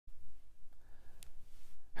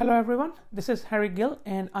Hello everyone, this is Harry Gill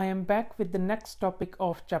and I am back with the next topic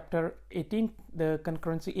of chapter 18, the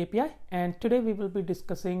Concurrency API, and today we will be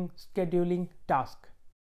discussing scheduling tasks.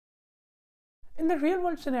 In the real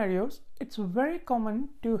world scenarios, it's very common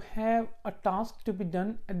to have a task to be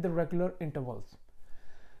done at the regular intervals.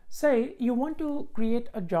 Say you want to create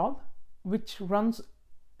a job which runs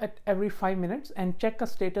at every 5 minutes and check a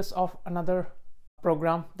status of another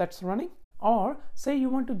program that's running. Or say you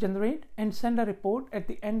want to generate and send a report at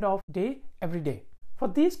the end of day every day. For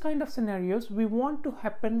these kind of scenarios, we want to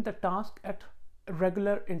happen the task at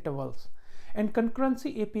regular intervals, and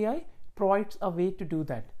Concurrency API provides a way to do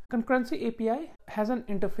that. Concurrency API has an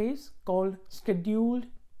interface called Scheduled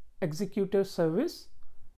Executor Service,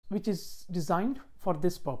 which is designed for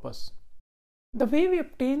this purpose. The way we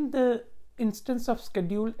obtain the instance of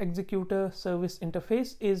Scheduled Executor Service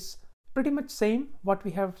interface is pretty much same what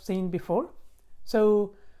we have seen before.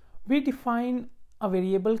 So we define a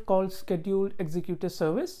variable called Scheduled Executor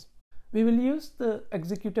Service. We will use the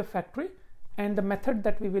executor factory, and the method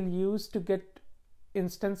that we will use to get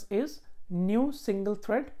instance is new single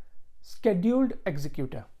thread scheduled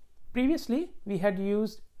executor. Previously we had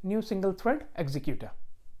used new single thread executor.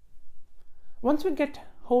 Once we get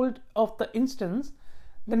hold of the instance,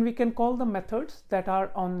 then we can call the methods that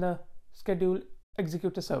are on the Scheduled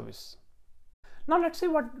Executor Service. Now let's see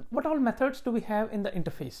what all methods do we have in the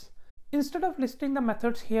interface. Instead of listing the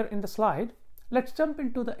methods here in the slide, let's jump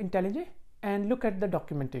into the IntelliJ and look at the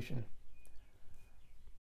documentation.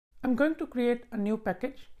 I'm going to create a new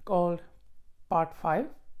package called part 5,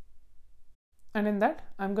 and in that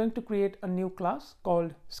I'm going to create a new class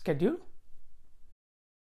called schedule.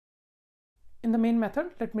 In the main method,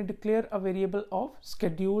 let me declare a variable of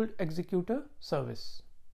scheduled executor service,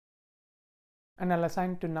 and I'll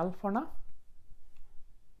assign to null for now.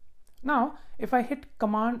 Now, if I hit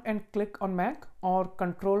Command and click on Mac or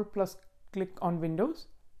Control plus click on Windows,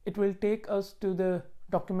 it will take us to the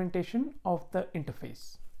documentation of the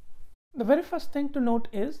interface. The very first thing to note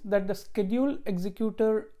is that the Schedule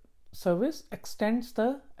Executor Service extends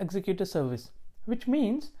the executor service, which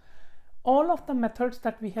means all of the methods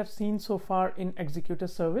that we have seen so far in executor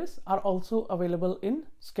service are also available in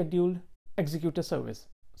Scheduled Executor Service,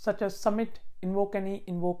 such as submit, invoke any,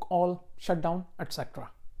 invoke all, shutdown, etc.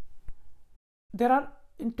 There are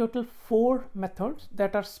in total 4 methods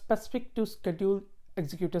that are specific to Scheduled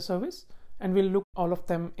Executor Service, and we'll look all of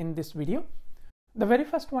them in this video. The very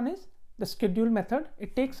first one is the schedule method.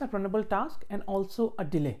 It takes a runnable task and also a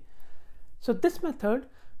delay. So this method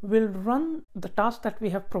will run the task that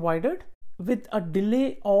we have provided with a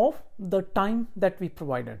delay of the time that we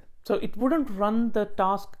provided. So it wouldn't run the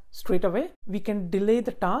task straight away. We can delay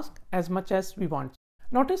the task as much as we want.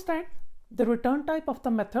 Notice that the return type of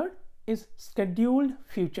the method is scheduled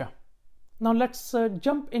future. Now let's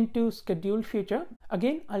jump into scheduled future.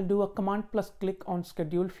 Again, I'll do a command plus click on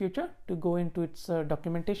scheduled future to go into its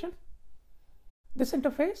documentation. This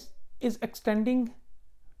interface is extending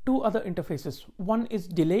 2 other interfaces. One is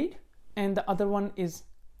delayed and the other one is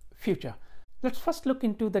future. Let's first look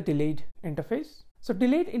into the delayed interface. So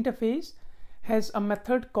delayed interface has a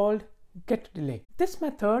method called getDelay. This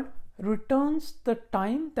method returns the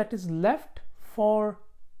time that is left for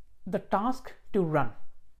the task to run.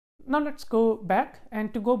 Now let's go back,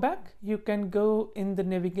 and to go back you can go in the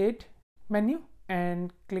navigate menu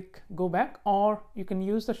and click go back, or you can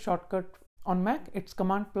use the shortcut on Mac. It's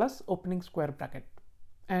command plus opening square bracket,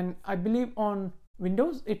 and I believe on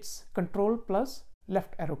Windows it's control plus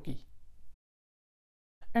left arrow key.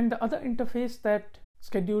 And the other interface that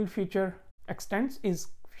schedule future extends is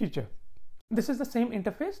future. This is the same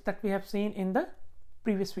interface that we have seen in the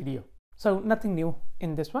previous video. So nothing new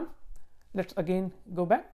in this one. Let's again go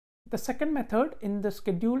back. The second method in the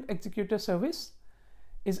Scheduled Executor Service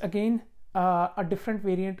is again a different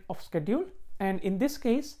variant of schedule, and in this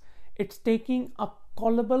case it's taking a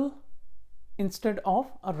callable instead of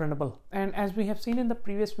a runnable. And as we have seen in the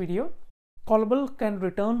previous video, callable can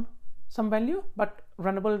return some value but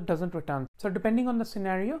runnable doesn't return. So depending on the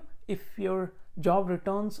scenario, if your job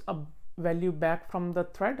returns a value back from the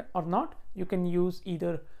thread or not, you can use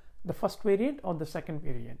either the first variant or the second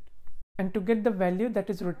variant. And to get the value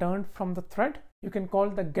that is returned from the thread, you can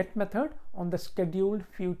call the get method on the scheduled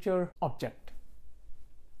future object.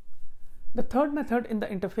 The third method in the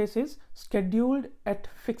interface is scheduled at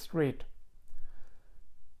fixed rate.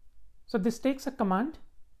 So this takes a command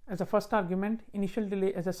as a first argument, initial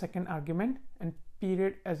delay as a second argument, and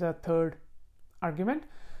period as a third argument.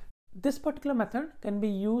 This particular method can be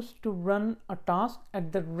used to run a task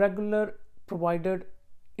at the regular provided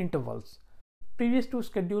intervals. Previous to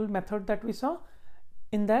schedule method that we saw,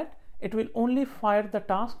 in that it will only fire the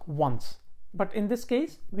task once. But in this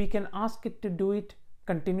case, we can ask it to do it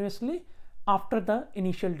continuously after the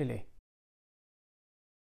initial delay.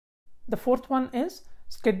 The fourth one is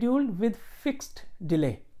scheduled with fixed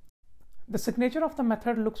delay. The signature of the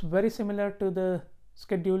method looks very similar to the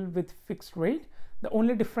scheduled with fixed rate. The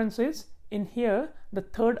only difference is in here, the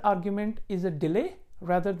third argument is a delay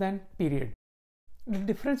rather than period. The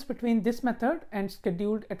difference between this method and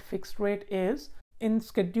scheduled at fixed rate is in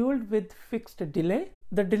scheduled with fixed delay,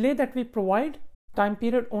 the delay that we provide, time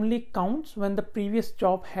period only counts when the previous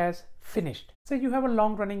job has finished. Say you have a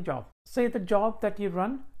long running job. Say the job that you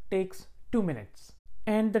run takes 2 minutes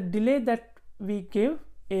and the delay that we give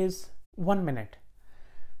is 1 minute.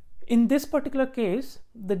 In this particular case,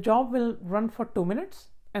 the job will run for 2 minutes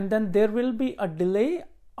and then there will be a delay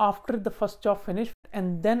after the first job finished,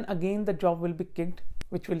 and then again the job will be kicked,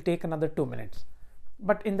 which will take another 2 minutes.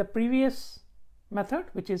 But in the previous method,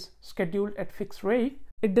 which is scheduled at fixed rate,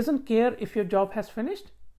 it doesn't care if your job has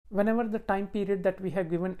finished. Whenever the time period that we have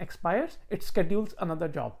given expires, it schedules another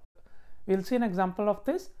job. We'll see an example of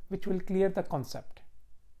this, which will clear the concept.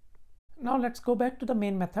 Now let's go back to the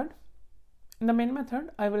main method. In the main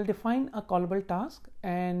method, I will define a callable task,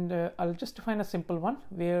 and I'll just define a simple one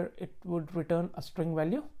where it would return a string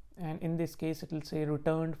value. And in this case, it will say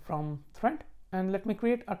returned from thread. And let me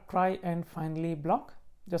create a try and finally block,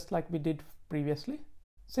 just like we did previously.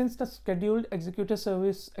 Since the scheduled executor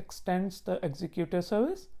service extends the executor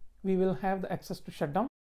service, we will have the access to shutdown.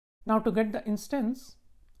 Now to get the instance,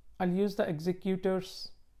 I'll use the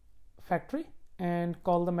executors factory and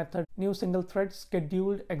call the method new single thread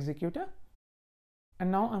scheduled executor.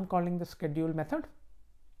 And now I'm calling the schedule method,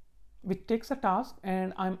 which takes a task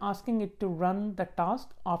and I'm asking it to run the task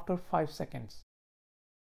after 5 seconds.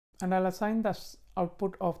 And I'll assign the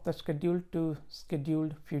output of the scheduled to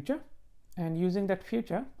scheduled future. And using that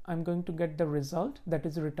future, I'm going to get the result that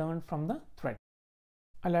is returned from the thread.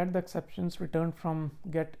 I'll add the exceptions returned from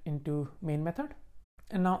get into main method.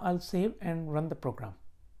 And now I'll save and run the program.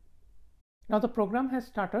 Now the program has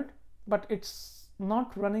started, but it's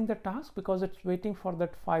not running the task because it's waiting for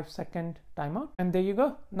that 5-second timeout. And there you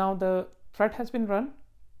go. Now the thread has been run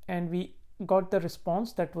and we got the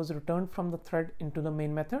response that was returned from the thread into the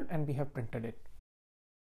main method, and we have printed it.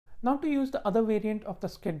 Now to use the other variant of the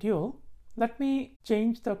schedule, let me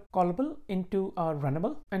change the callable into a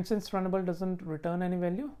runnable. And since runnable doesn't return any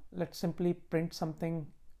value, let's simply print something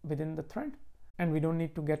within the thread. And we don't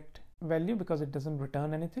need to get value because it doesn't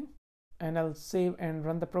return anything. And I'll save and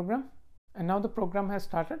run the program. And now the program has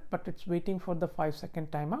started, but it's waiting for the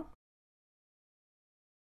 5-second timeout.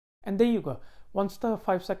 And there you go. Once the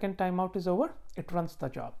 5-second timeout is over, it runs the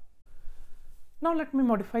job. Now let me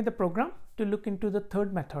modify the program to look into the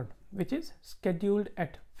third method, which is scheduled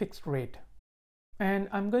at fixed rate. And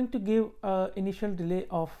I'm going to give an initial delay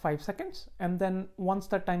of 5 seconds. And then once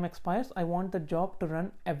the time expires, I want the job to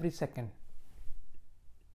run every second.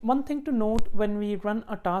 One thing to note when we run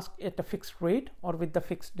a task at a fixed rate or with the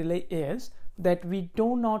fixed delay is that we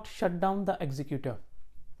do not shut down the executor.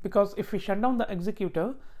 Because if we shut down the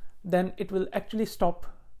executor, then it will actually stop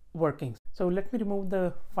working. So let me remove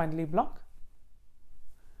the finally block.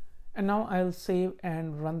 And now I'll save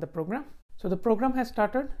and run the program. So the program has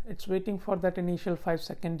started. It's waiting for that initial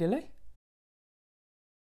 5-second delay.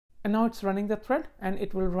 And now it's running the thread, and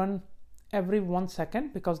it will run every 1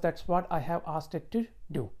 second because that's what I have asked it to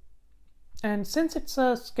do. And since it's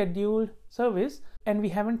a scheduled service and we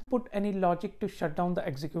haven't put any logic to shut down the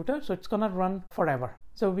executor, so it's gonna run forever.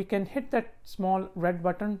 So we can hit that small red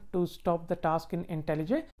button to stop the task in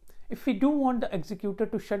IntelliJ. If we do want the executor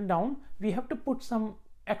to shut down, we have to put some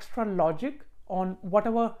extra logic on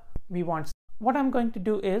whatever we want. What I'm going to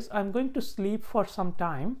do is I'm going to sleep for some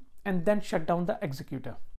time and then shut down the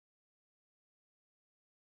executor.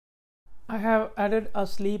 I have added a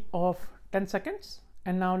sleep of 10 seconds.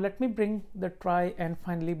 And now let me bring the try and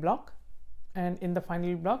finally block. And in the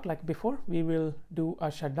finally block, like before, we will do a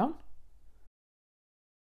shutdown.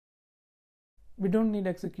 We don't need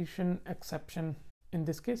execution exception in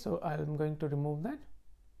this case, so I'm going to remove that.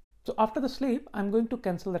 So after the sleep, I'm going to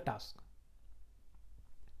cancel the task.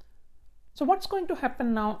 So what's going to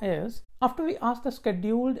happen now is, after we ask the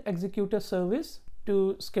scheduled executor service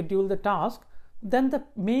to schedule the task, then the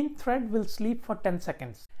main thread will sleep for 10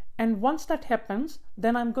 seconds. And once that happens,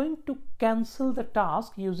 then I'm going to cancel the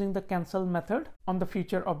task using the cancel method on the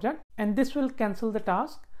feature object. And this will cancel the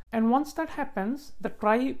task. And once that happens, the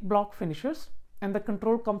try block finishes and the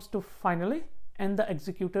control comes to finally, and the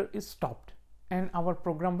executor is stopped and our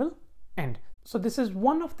program will end. So this is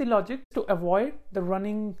one of the logic to avoid the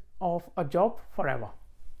running of a job forever.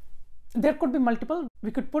 There could be multiple.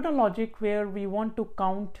 We could put a logic where we want to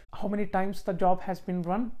count how many times the job has been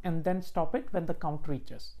run and then stop it when the count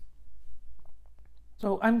reaches.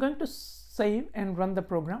 So I'm going to save and run the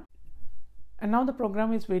program. And now the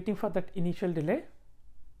program is waiting for that initial delay.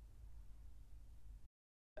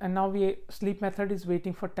 And now sleep method is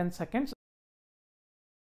waiting for 10 seconds.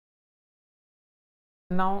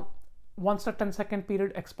 Now, once the 10-second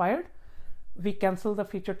period expired, we cancel the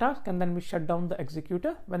feature task and then we shut down the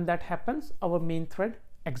executor. When that happens, our main thread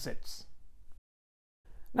exits.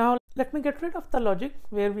 Now, let me get rid of the logic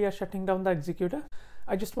where we are shutting down the executor.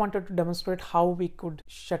 I just wanted to demonstrate how we could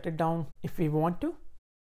shut it down if we want to.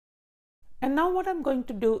 And now what I'm going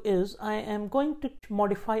to do is I am going to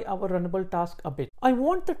modify our runnable task a bit. I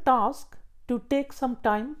want the task to take some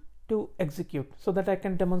time to execute so that I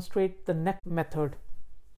can demonstrate the next method.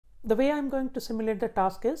 The way I'm going to simulate the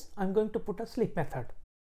task is I'm going to put a sleep method.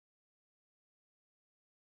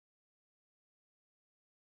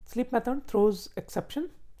 Sleep method throws exception.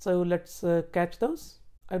 So let's catch those.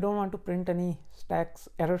 I don't want to print any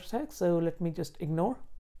error stacks, so let me just ignore.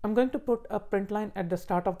 I'm going to put a print line at the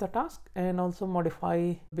start of the task and also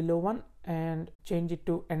modify below one and change it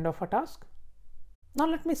to end of a task. Now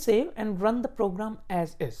let me save and run the program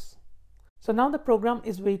as is. So now the program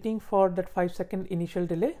is waiting for that 5-second initial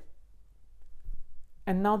delay.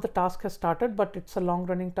 And now the task has started, but it's a long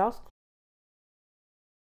running task.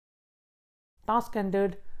 Task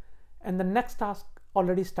ended and the next task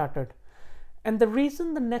already started. And the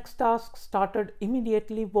reason the next task started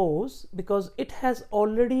immediately was because it has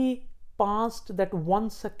already passed that 1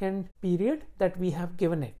 second period that we have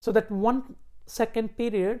given it. So that 1 second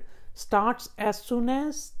period starts as soon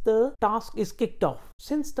as the task is kicked off.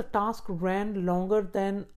 Since the task ran longer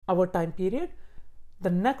than our time period,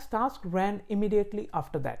 the next task ran immediately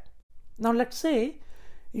after that. Now let's say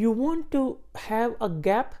you want to have a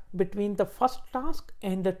gap between the first task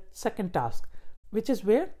and the second task, which is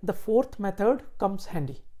where the fourth method comes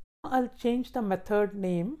handy. I'll change the method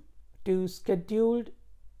name to scheduled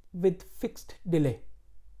with fixed delay.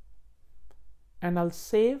 And I'll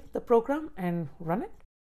save the program and run it.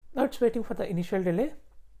 Now it's waiting for the initial delay.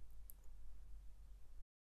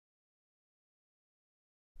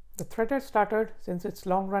 The thread has started. Since it's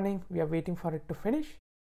long running, we are waiting for it to finish.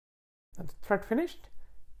 And the thread finished.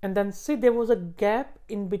 And then see, there was a gap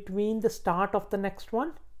in between the start of the next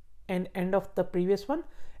one and end of the previous one.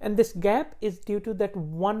 And this gap is due to that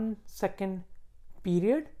 1 second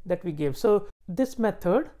period that we gave. So this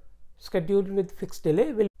method, scheduled with fixed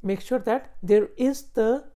delay, will make sure that there is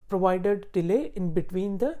the provided delay in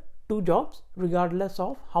between the two jobs, regardless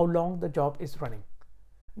of how long the job is running.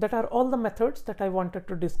 That are all the methods that I wanted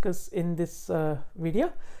to discuss in this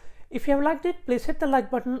video. If you have liked it, please hit the like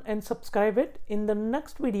button and subscribe it. In the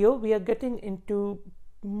next video, we are getting into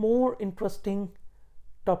more interesting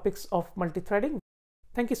topics of multithreading.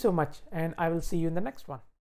 Thank you so much, and I will see you in the next one.